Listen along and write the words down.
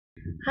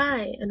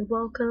Hi, and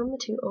welcome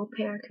to Au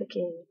Pair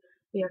Cooking.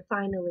 We are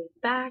finally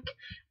back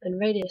and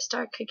ready to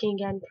start cooking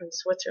again from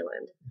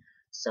Switzerland.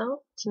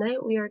 So,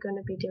 tonight we are going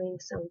to be doing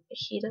some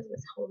fajitas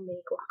with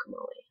homemade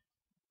guacamole.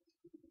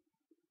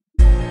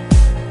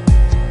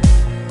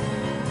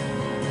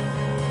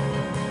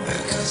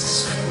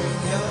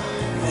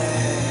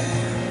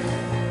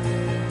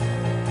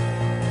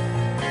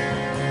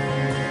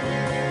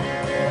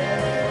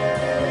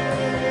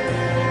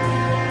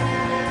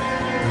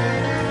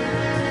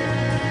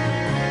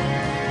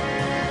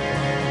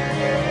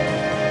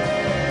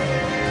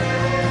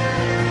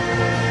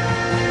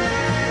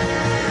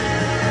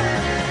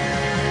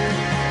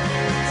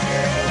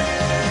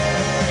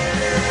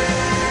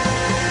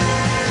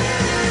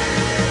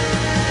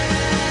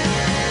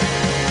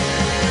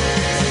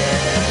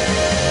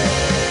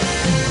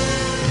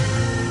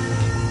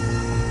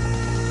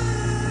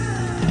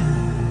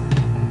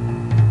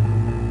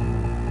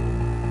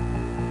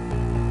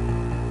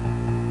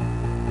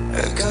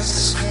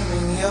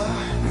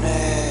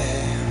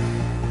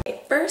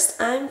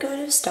 First, I'm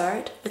going to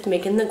start with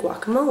making the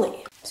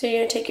guacamole. So you're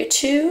going to take your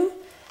 2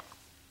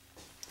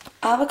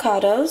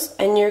 avocados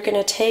and you're going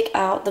to take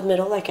out the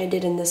middle like I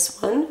did in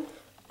this one,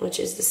 which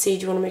is the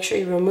seed. You want to make sure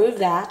you remove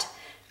that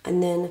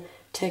and then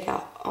take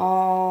out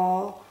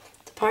all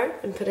the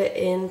part and put it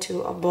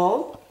into a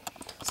bowl.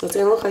 So it's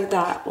going to look like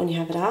that when you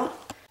have it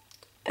out.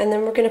 And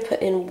then we're going to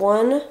put in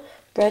 1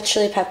 red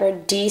chili pepper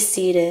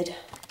de-seeded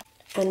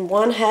and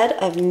 1 head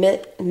of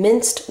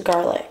minced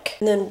garlic,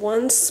 and then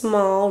 1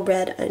 small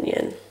red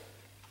onion.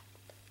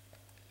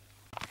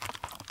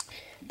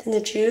 Then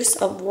the juice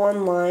of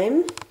 1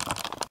 lime.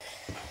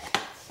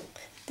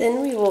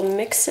 Then we will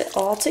mix it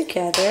all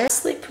together.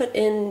 Lastly, put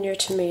in your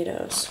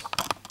tomatoes.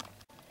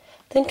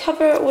 Then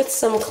cover it with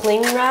some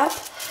cling wrap.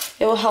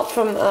 It will help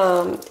from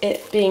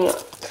it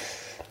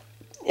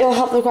will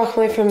help the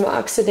guacamole from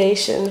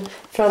oxidation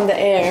from the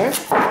air.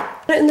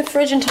 Put it in the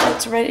fridge until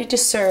it's ready to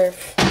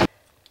serve.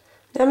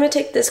 Now I'm going to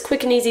take this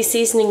quick and easy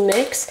seasoning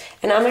mix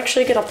and I'm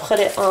actually going to put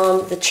it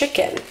on the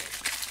chicken.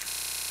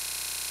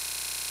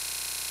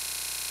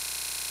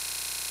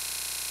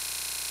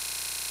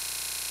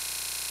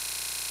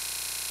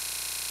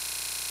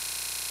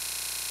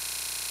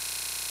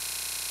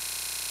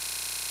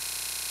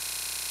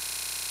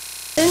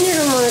 Then you're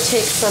going to want to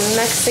take some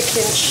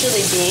Mexican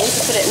chili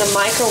beans, put it in a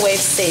microwave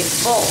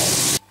safe bowl.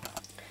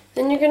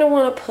 Then you're going to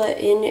want to put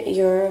in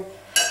your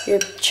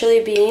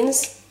chili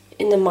beans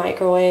in the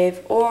microwave,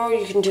 or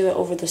you can do it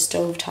over the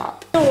stove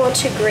top. I want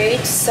to grate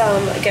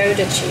some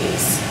Gouda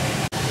cheese.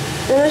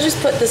 Then I just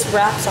put this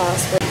wrap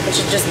sauce, which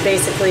is just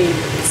basically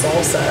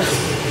salsa,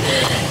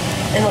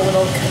 in a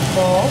little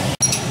bowl.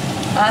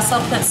 I also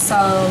put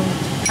some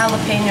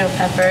jalapeno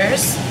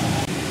peppers.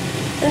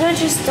 Then I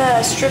just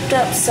stripped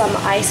up some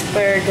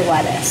iceberg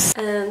lettuce.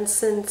 And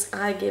since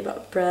I gave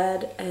up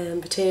bread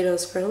and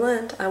potatoes for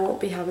Lent, I won't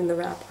be having the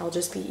wrap. I'll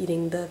just be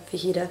eating the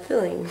fajita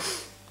filling.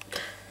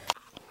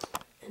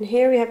 And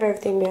here we have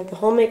everything. We have the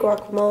homemade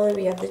guacamole,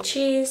 we have the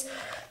cheese,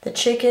 the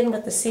chicken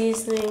with the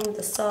seasoning,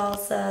 the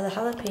salsa, the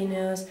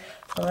jalapenos,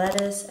 the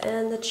lettuce,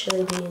 and the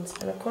chili beans,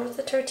 and of course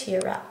the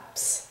tortilla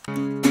wraps.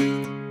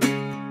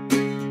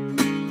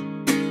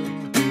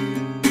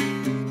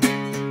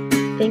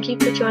 Thank you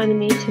for joining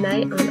me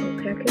tonight on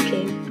Au Pair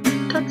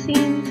Cooking. Talk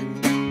soon!